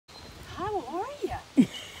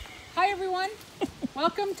everyone.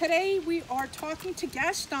 Welcome. Today we are talking to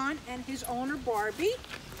Gaston and his owner Barbie.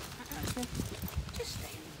 Just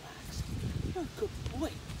stay relaxed. You're a good boy.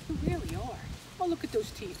 You really are. Oh, look at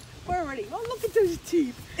those teeth. Already. Oh, look at those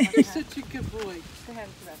teeth. You're such a good boy. Go ahead.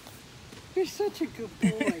 You're such a good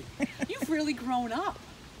boy. You've really grown up.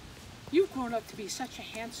 You've grown up to be such a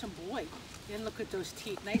handsome boy. And look at those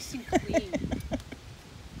teeth, nice and clean.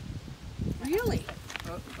 Really?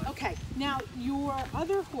 Okay, now your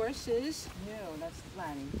other horse is? No, that's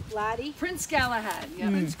Laddie. Laddie? Prince Galahad.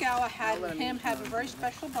 Yep. Prince Galahad and him have a very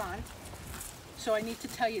special bond. So I need to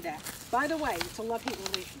tell you that. By the way, it's a love-hate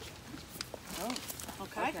relationship. Oh.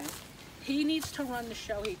 Okay? He needs to run the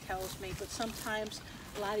show, he tells me, but sometimes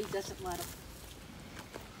Laddie doesn't let him.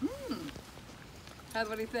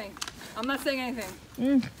 What do you think? I'm not saying anything.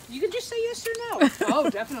 You can just say yes or no. Oh,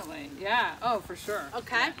 definitely. Yeah. Oh, for sure.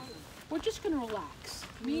 Okay? Yeah. We're just gonna relax.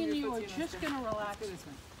 Me and you are just gonna relax. Go this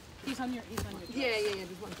way. He's on your toes. Yeah.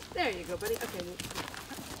 Just one. There you go, buddy. Okay.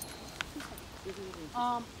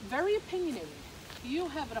 Very opinionated. You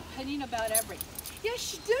have an opinion about everything.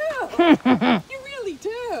 Yes, you do. You really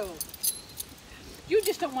do. You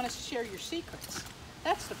just don't want to share your secrets.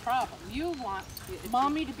 That's the problem. You want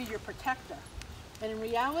mommy to be your protector. And in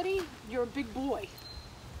reality, you're a big boy.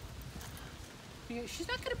 She's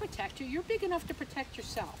not going to protect you. You're big enough to protect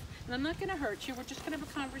yourself. And I'm not going to hurt you. We're just going to have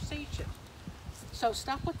a conversation. So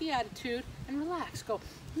stop with the attitude and relax. Go.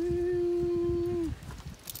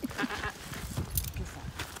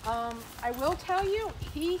 I will tell you,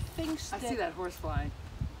 he thinks that... I see that horsefly.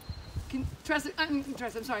 Teresa,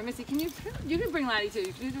 I'm sorry, Missy, you can bring Laddie too.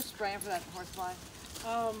 Can you just spray him for that horsefly?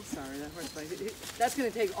 Sorry, that horsefly. That's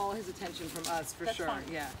going to take all his attention from us, for sure. Fine.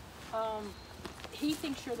 Yeah. He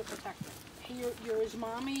thinks you're the protector. You're his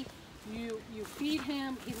mommy. You feed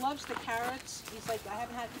him. He loves the carrots. He's like, I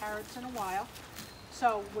haven't had carrots in a while.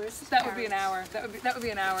 So where's his That carrots? would be an hour. That would be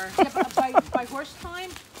an hour. Yeah, but by horse time,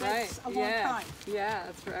 that's a long time. Yeah,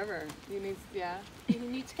 that's forever. He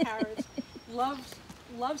needs carrots.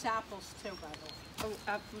 Loves apples too, by the way.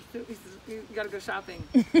 Oh, apples too. You got to go shopping.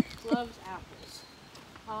 Loves apples.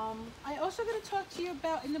 I also going to talk to you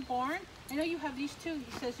about in the barn. I know you have these two.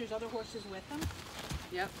 He says there's other horses with him.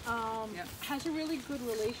 Yep. Has a really good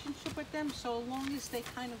relationship with them, so long as they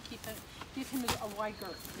kind of give him a wide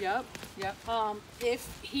girth. Yep.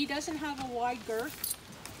 If he doesn't have a wide girth,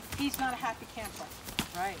 he's not a happy camper.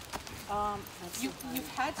 Right. You've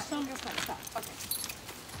had some. Stop. Okay.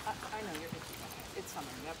 I know you're itchy. Okay. It's summer.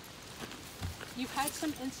 Yep. You've had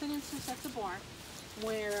some incidences at the barn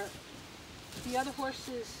where the other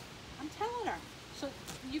horses. I'm telling her, so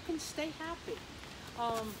you can stay happy.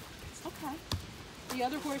 Okay. The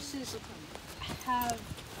other horses have.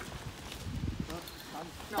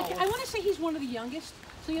 No. Like, I want to say he's one of the youngest.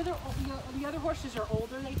 So the other horses are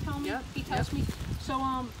older. They tell me. Yep. He tells me. So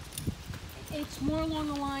it's more along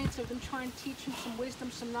the lines of them trying to teach him some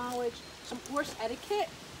wisdom, some knowledge, some horse etiquette,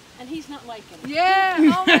 and he's not liking it. Yeah.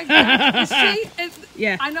 Oh my God. You see?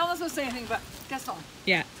 Yeah. I know I'm not supposed to say anything, but Gaston.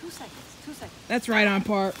 Yeah. 2 seconds. 2 seconds. That's right on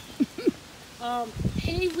par.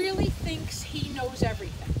 He really thinks he knows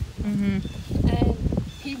everything. Mm-hmm. And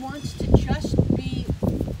he wants to just be,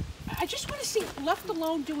 I just want to see left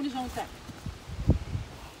alone doing his own thing.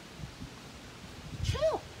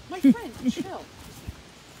 Chill, my friend, chill.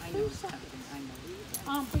 I know what's happening. I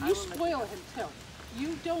know. But you spoil him too.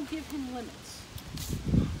 You don't give him limits.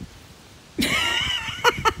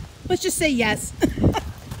 Let's just say yes.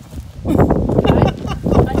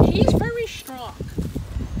 But he's very strong.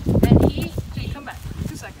 And he Come back.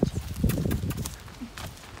 2 seconds.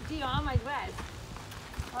 Gee, on my leg.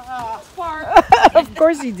 Spark. Of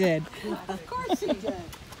course he did. Of course he did.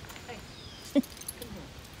 Hey. Come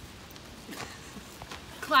here.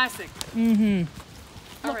 Classic. Mm-hmm.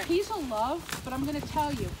 Look, right. he's a love, but I'm going to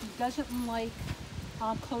tell you, he doesn't like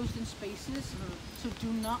closed-in spaces, so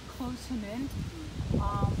do not close him in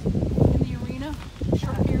the arena,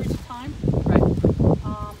 short periods of time. Right.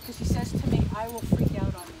 Because he says to me, I will freak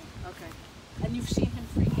out on you. Okay. And you've seen him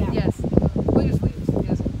freak out. Yes. Pull your sleeves.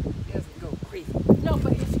 He doesn't go crazy. No,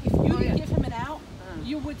 but if you didn't give him an out,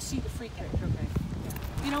 you would see the freak out. Okay.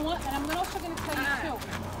 You know what? And I'm also going to tell you too,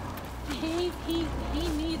 he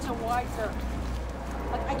needs a wide girth.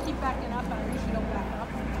 Like, I keep backing up, and I wish you don't back up.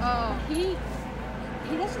 Oh. He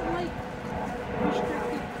doesn't like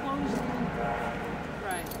restricted, closed-in.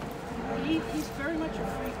 Right. He's very much a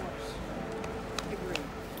free horse. Agree.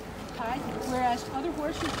 Okay? Whereas other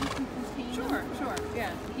horses, you can contain him. Sure.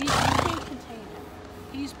 Yeah. You can't contain him.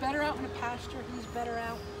 He's better out in a pasture. He's better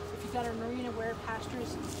out if you've got an arena where it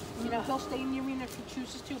pastures. You know, he'll stay in the arena if he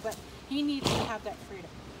chooses to, but he needs to have that freedom.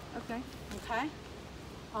 Okay. Okay?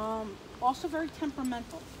 Also very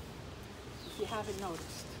temperamental, if you haven't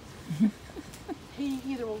noticed. He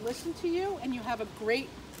either will listen to you and you have a great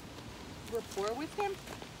rapport with him,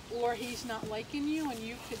 or he's not liking you and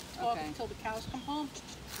you could talk until the cows come home.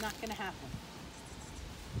 Not going to happen.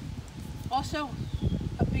 Also,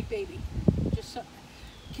 a big baby. Just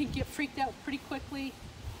can get freaked out pretty quickly.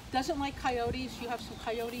 Doesn't like coyotes. You have some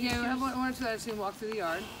coyote issues. Yeah, one or two that I've seen walk through the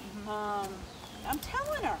yard. I'm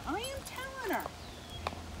telling her. I am telling her.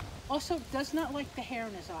 Also, does not like the hair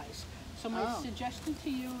in his eyes. So my suggestion to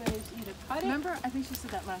you is either cut it. Remember, I think she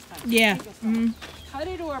said that last time. Yeah. Cut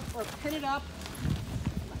it or pin it up.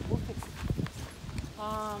 We'll fix it.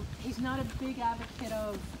 He's not a big advocate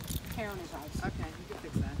of hair in his eyes. Okay, you can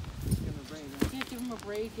fix that. Just give him a braid. Right? Yeah, give him a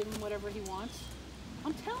braid, give him whatever he wants.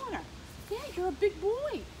 I'm telling her. Yeah, you're a big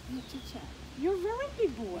boy. You're a very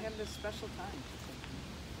big boy. You have this special time.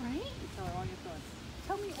 Right? You tell her all your thoughts.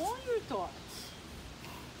 Tell me all your thoughts.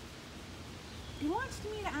 He wants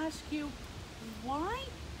me to ask you, why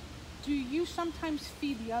do you sometimes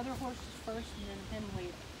feed the other horses first and then him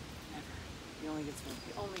later? Never. He only gets fed.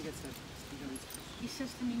 He only gets fed first. He always first. He says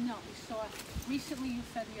to me, no. We saw recently you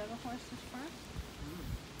fed the other horses first.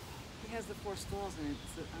 He has the 4 stalls and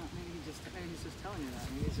it's maybe he's just telling you that.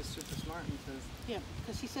 Maybe he's just super smart and says. Yeah,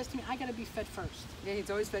 because he says to me, I got to be fed first. Yeah,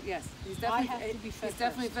 he's always fed. Yes, he's I definitely. have to be fed he's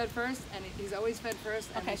definitely fed first, and he's always fed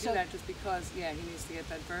first. And Okay, we so- do that just because, yeah, he needs to get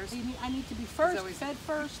fed first. I need to be first, always- fed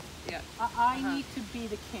first. Yeah. I need to be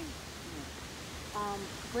the king.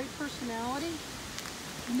 Great personality.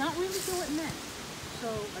 Not really good at men.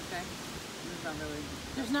 So Okay. There's not really.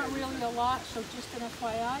 there's not really a lot. So just an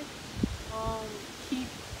FYI.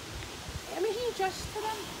 He adjusts to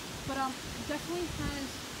them, but definitely has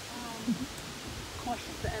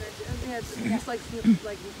caution. The energy. Yeah, it's just like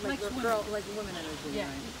Likes women. women energy.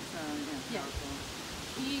 Yeah. Right? So, Yeah. powerful.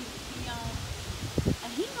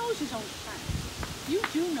 And he knows his own strength. You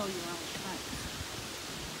do know your own strength.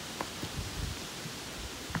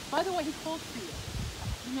 By the way, he called for you.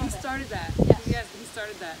 You know He that. started that. Yes. He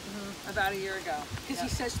started that about a year ago. Because he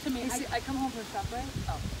says to me, I come home from shop, right?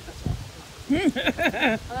 Oh, that's right. I'm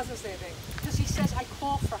not supposed to say anything. because he says I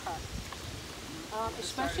call for her.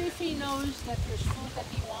 Especially if he knows that there's food that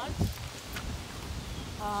he wants.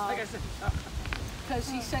 Like I said, Because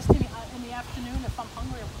he says to me in the afternoon, if I'm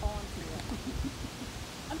hungry, I'm calling for you.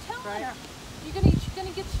 I'm telling her, you're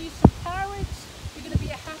gonna get you some carrots. You're gonna be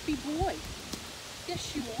a happy boy.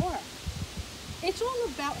 Yes, you are. It's all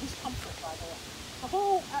about his comfort, by the way. The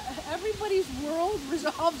whole everybody's world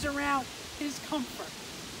revolves around his comfort.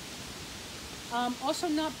 Also,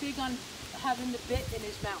 not big on having the bit in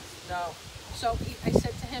his mouth. no. So I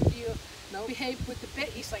said to him, "Do you behave with the bit?"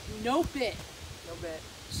 He's like, "No bit." No bit.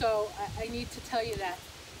 So I need to tell you that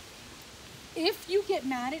if you get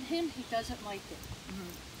mad at him, he doesn't like it.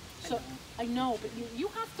 So I know, but you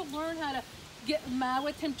have to learn how to get mad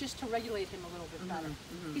with him just to regulate him a little bit better.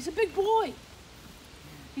 He's a big boy.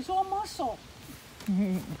 He's all muscle.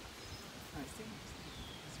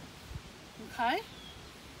 Okay?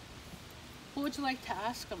 What would you like to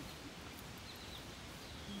ask him?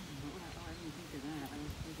 I didn't think of that. I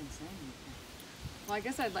didn't say anything. Well, I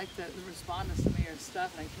guess I'd like to respond to some of your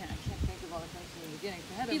stuff, and I can't think of all the things in the beginning.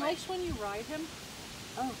 He likes when you ride him.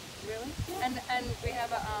 Oh, really? Yeah. And we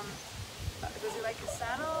have a does he like a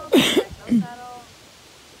saddle? Does he like no saddle?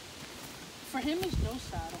 For him, he's no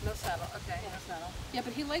saddle. No saddle. Okay, no saddle. Yeah,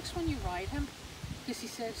 but he likes when you ride him because he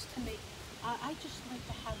says to me, I just like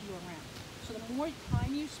to have you around. So the more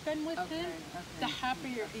time you spend with him, the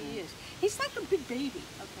happier he is. He's like a big baby.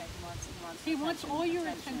 Okay, He wants all your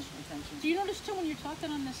attention. attention. Do you notice too when you're talking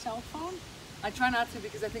on the cell phone? I try not to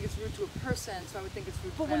because I think it's rude to a person, so I would think it's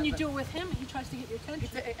rude But to when them, you do it with him, he tries to get your attention.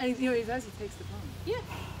 and you know what he does? He takes the phone. Yeah,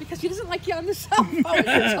 because he doesn't like you on the cell phone.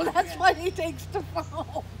 So that's why he takes the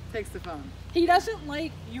phone. Takes the phone. He doesn't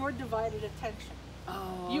like your divided attention.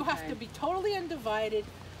 Oh, You have to be totally undivided,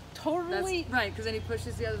 totally. That's right, because then he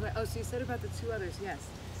pushes the other way. Oh, so you said about the 2 others, yes.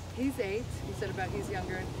 He's 8. He said about he's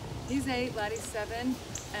younger. He's 8, Laddie's 7,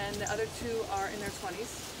 and the other 2 are in their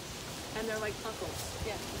 20s. And they're like uncles.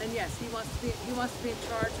 Yeah. And yes, he wants to be in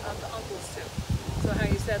charge of the uncles too. So how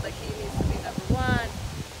you said like he needs to be number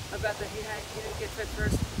 1, about that he didn't get fed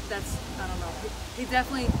first. That's I don't know. He's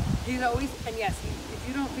always and yes, if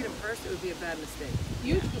you don't feed him first, it would be a bad mistake.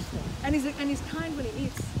 Huge mistake. And he's kind when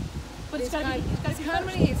he eats. But he's he's kind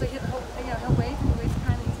when first. he eats. Like he'll wait. He's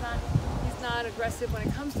kind. He's not aggressive when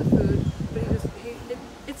it comes to food. But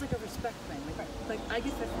it's like a respect thing. Like I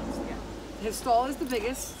get fed first. Yeah. His stall is the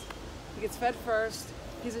biggest. He gets fed first.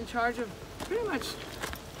 He's in charge of pretty much.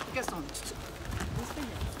 I guess on. So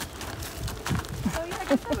yeah, I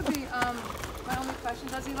guess that would be my only question. question.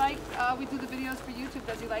 Does he like we do the videos for YouTube?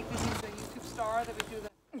 Does he like that he's a YouTube star that we do the?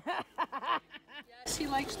 Yes, he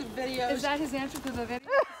likes the videos. Is that his answer to the video?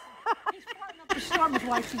 He's partting up the storm is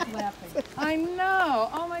why she's laughing. I know.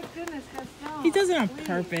 Oh my goodness, Gaston. He does it on please.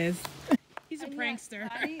 purpose. He's a And prankster.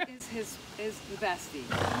 Yet, Laddie is the bestie.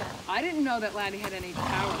 I didn't know that Laddie had any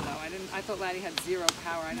power though. I thought Laddie had zero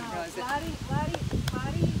power. I didn't realize that.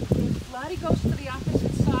 If Laddie goes to the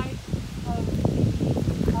opposite side of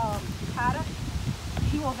the paddock,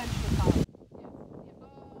 he will eventually follow.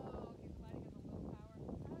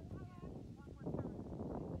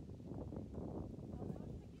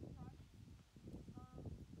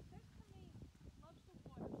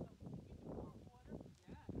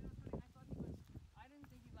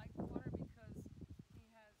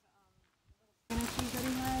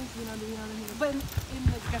 But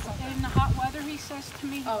in the hot weather, he says to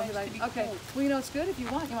me, he likes to be okay. cold. Well, you know, it's good if you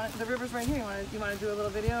want. The river's right here. You want to do a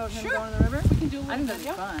little video of him Sure. going in the river? We can do a little I think that'd be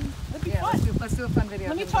video. fun. That'd be Yeah, fun. let's do a fun video.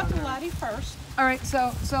 Let me of him talk to going in the river. Laddie first. All right.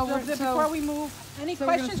 So Before we move, any so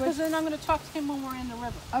we're gonna questions? switch? Because then I'm going to talk to him when we're in the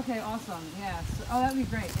river. Okay, awesome. Yes. Oh, that'd be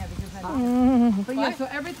great. Yeah, because then. But yeah, What? so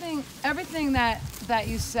everything that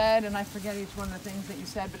you said, and I forget each one of the things that you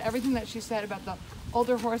said, but everything that she said about the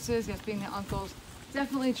older horses, yes, being the uncles,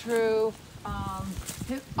 definitely true.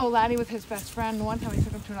 Laddie with his best friend. One time he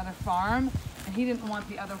took him to another farm, and he didn't want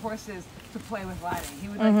the other horses to play with Laddie. He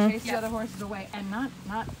would like chase the other horses away, and not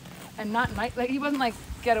like he wasn't like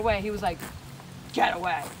get away. He was like, get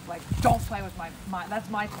away! Like don't play with my that's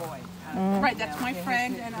my toy. Kind of, Right, that's my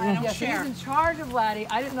friend, and I don't so share. he's in charge of Laddie.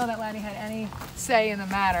 I didn't know that Laddie had any say in the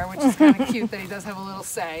matter, which is kind of cute that he does have a little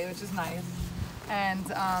say, which is nice. And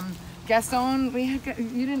Gaston,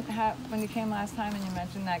 you didn't have, when you came last time and you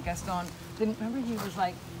mentioned that Gaston didn't, remember he was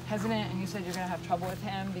like hesitant and you said you're gonna have trouble with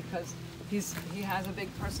him because he has a big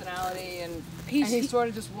personality and he sort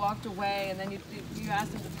of just walked away, and then you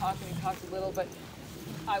asked him to talk and he talked a little, but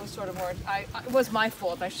I was sort of more, it was my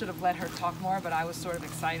fault. I should have let her talk more, but I was sort of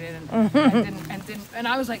excited and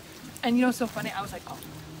I was like, and you know, so funny, I was like, oh,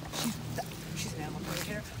 she's an animal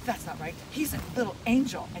communicator. That's not right. He's a little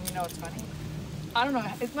angel. And you know what's funny? I don't know.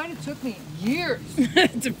 It might have took me years to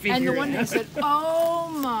figure and the it one day I out. said, oh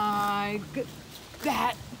my god,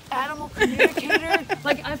 that animal communicator.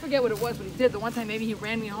 Like, I forget what it was, but he did. The one time maybe he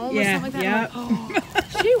ran me home or something like that. Yeah. I'm like,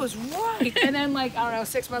 oh, she was right. And then like, I don't know,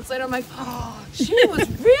 6 months later, I'm like, oh, she was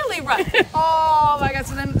really right. Oh my god.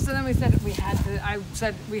 So then we said I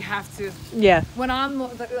said we have to. Yeah. When I'm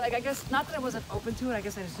like, I guess not that I wasn't open to it. I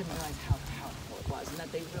guess I just didn't realize how powerful it was, and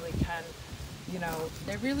that they really can, you know,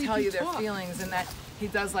 They really tell do you their talk. feelings, and that he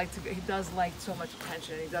does like so much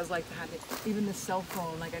attention. He does like to have it, even the cell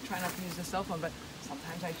phone. Like I try not to use the cell phone, but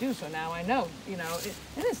sometimes I do. So now I know, you know, and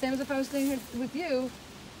it's the same as if I was staying here with you.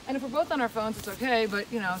 And if we're both on our phones, it's okay.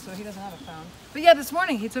 But you know, so he doesn't have a phone. But yeah, this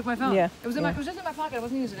morning he took my phone. Yeah, It was it was just in my pocket. I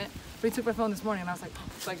wasn't using it, but he took my phone this morning, and I was like, oh,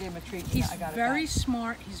 so I gave him a treat. He's I got very it back.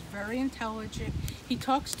 smart. He's very intelligent. He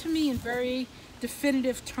talks to me in very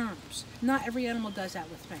definitive terms. Not every animal does that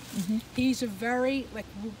with me. He's a very, like,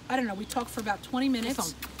 I don't know, we talk for about 20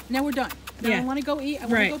 minutes. Now we're done. Now Yeah. I want to go eat. I want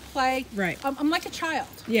to Right. go play. Right. I'm like a child.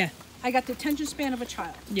 Yeah. I got the attention span of a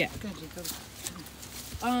child. Yeah. Good, good.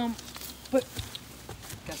 But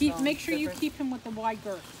make sure you different. keep him with the wide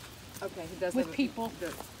girth. Okay, he does with have a- people.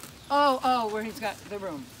 good. Oh, where he's got the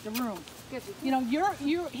room. The room. You know,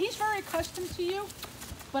 he's very accustomed to you,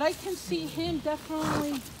 but I can see him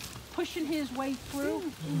definitely pushing his way through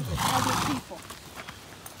other people.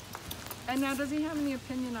 And now, does he have any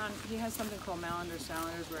opinion on? He has something called Malanders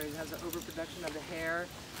salanders, where he has an overproduction of the hair,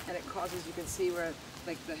 and it causes, you can see where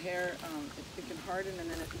like the hair, it can harden and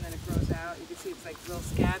then it grows out. You can see it's like little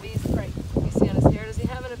scabbies. Right. You see on his hair. Does he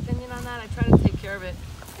have an opinion on that? I try to take care of it.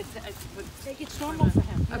 It's normal for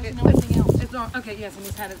him. He Okay, doesn't know anything else. It's normal. Okay, yes, and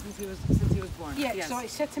he's had it since he was born. Yeah, Yes. so he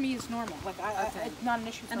said to me it's normal. Like, Okay. it's not an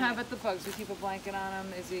issue for And me. how about the bugs? Do you keep a blanket on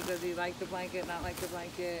him? Does he like the blanket? Not like the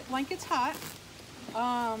blanket? Blanket's hot,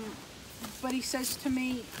 but he says to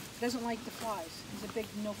me, doesn't like the flies. He's a big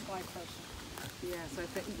no-fly person. Yeah, so I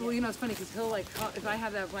think, well, you know, it's funny because he'll like, if I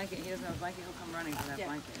have that blanket and he doesn't have a blanket, he'll come running for that Yeah.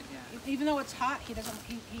 blanket. Yeah. Even though it's hot, he doesn't.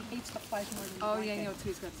 He hates the flies more than the Oh blanket. yeah, you know too.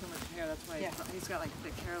 He's got so much hair. That's why Yeah. he's got like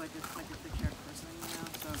thick hair, like a thick hair person, you know.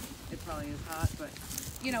 So it probably is hot, but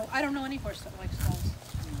You know, I don't know any horse that likes flies.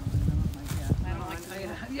 you know, I don't like that. I don't like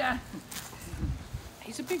the yeah.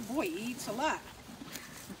 He's a big boy. He eats a lot.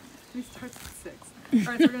 He starts at 6.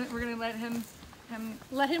 All right, so we're gonna let him.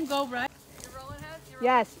 Let him go, right? You're rolling head.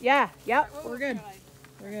 Yes. Yeah. Yep. What We're was good. it, guys?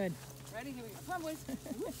 We're good. Ready? Here we go. Come on, boys.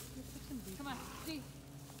 Come on. G.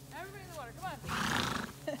 Everybody in the water. Come on.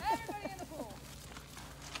 Everybody in the pool.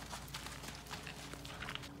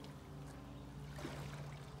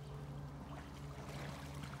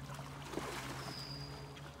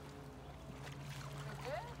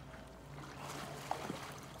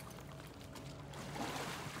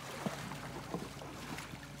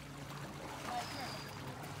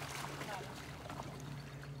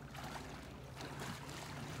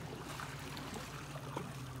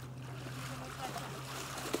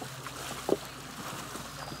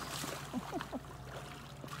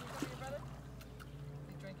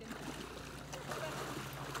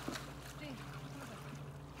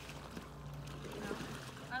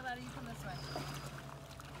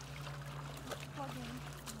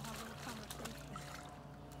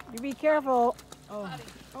 You be careful. Oh, Potty.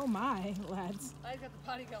 oh my, lads. I got the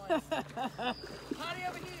potty going. Potty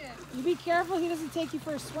over here. You be careful he doesn't take you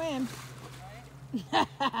for a swim.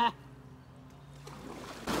 Right?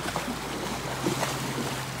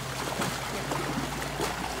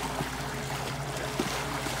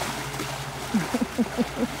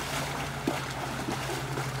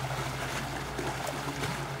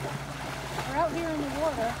 We're out here in the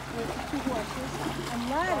water with the 2 horses and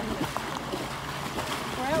Laddie.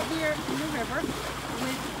 We're out here in the river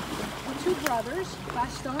with the 2 brothers,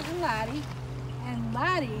 Gaston and Laddie. And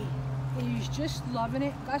Laddie is just loving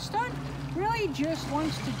it. Gaston really just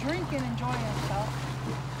wants to drink and enjoy himself.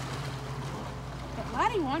 But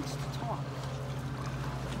Laddie wants to talk.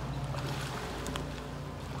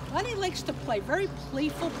 Laddie likes to play. Very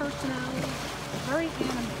playful personality, very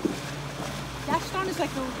animated. Gaston is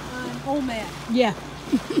like an old man. Yeah.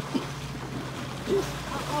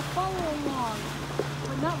 I'll follow along,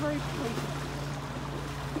 but not very playful.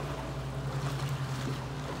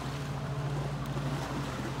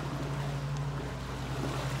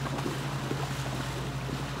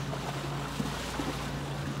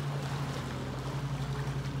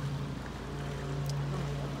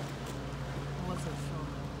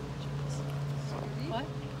 What?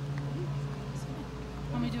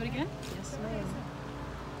 Want me to do it again? Yes, ma'am.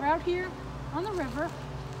 We're out here on the river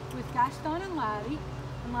with Gaston and Laddie.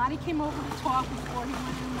 And Laddie came over to talk before he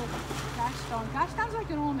went in with Gaston. Gaston's like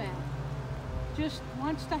an old man. Just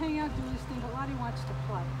wants to hang out, do his thing, but Laddie wants to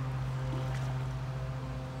play.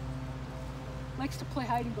 Likes to play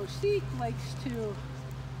hide and go seek, likes to...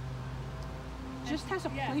 Just has a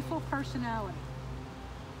playful personality.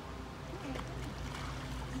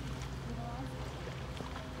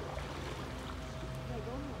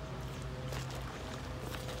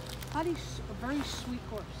 Laddie's a very sweet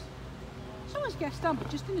horse. So is Gaston, but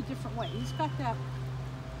just in a different way. He's got that,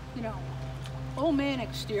 you know, old man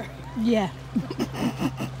exterior. Yeah.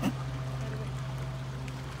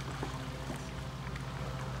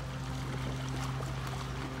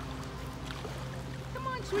 Come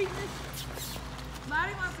on, sweetness.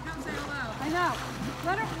 Laddie wants to come say hello. I know.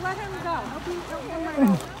 Let him go. Don't be right All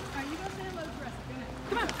now. right, you go say hello to Teresa. Go ahead.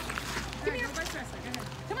 Come on. Come here. Go by Teresa. Go ahead.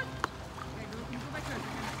 Come on. Okay, go by Teresa.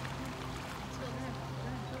 Go ahead. Let's go.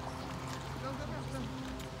 Go ahead. Go ahead. Go.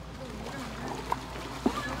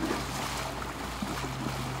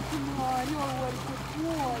 Come on. You're a good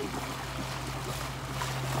boy.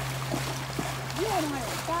 You and I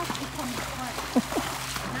are fast becoming friends.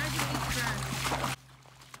 Now you eat grass.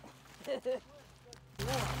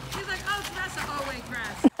 She's like, oh, Teresa, oh wait,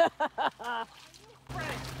 grass.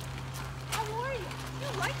 Friend. How are you? You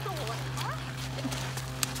like the water, huh?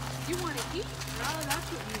 You want to eat? Oh, that's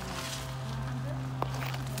what you want.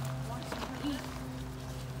 Want some to eat.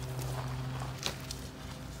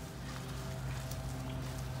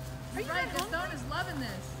 Are you Right, not Gaston hungry? is loving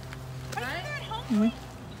this. Are Right? you not hungry?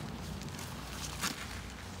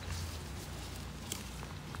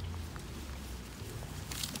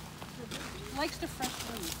 Likes the fresh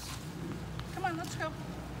foods. Come on, let's go.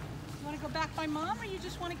 You want to go back by Mom, or you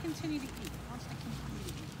just want to continue to eat? Wants to continue to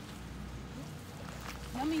eat.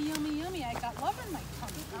 Yummy, yummy, yummy. I got love in my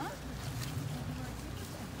tummy, huh?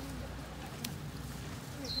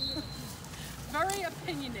 Very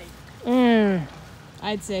opinionated.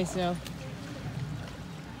 I'd say so.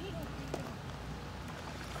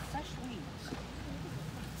 Fresh weeds.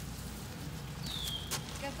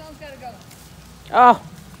 Gaston's gotta go. Oh.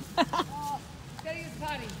 Oh, he's gotta use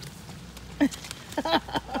potty.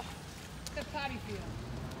 The potty field.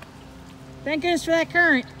 Thank goodness for that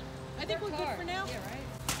current. I think we're good for now. Yeah, right?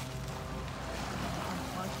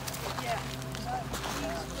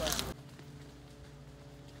 Yeah.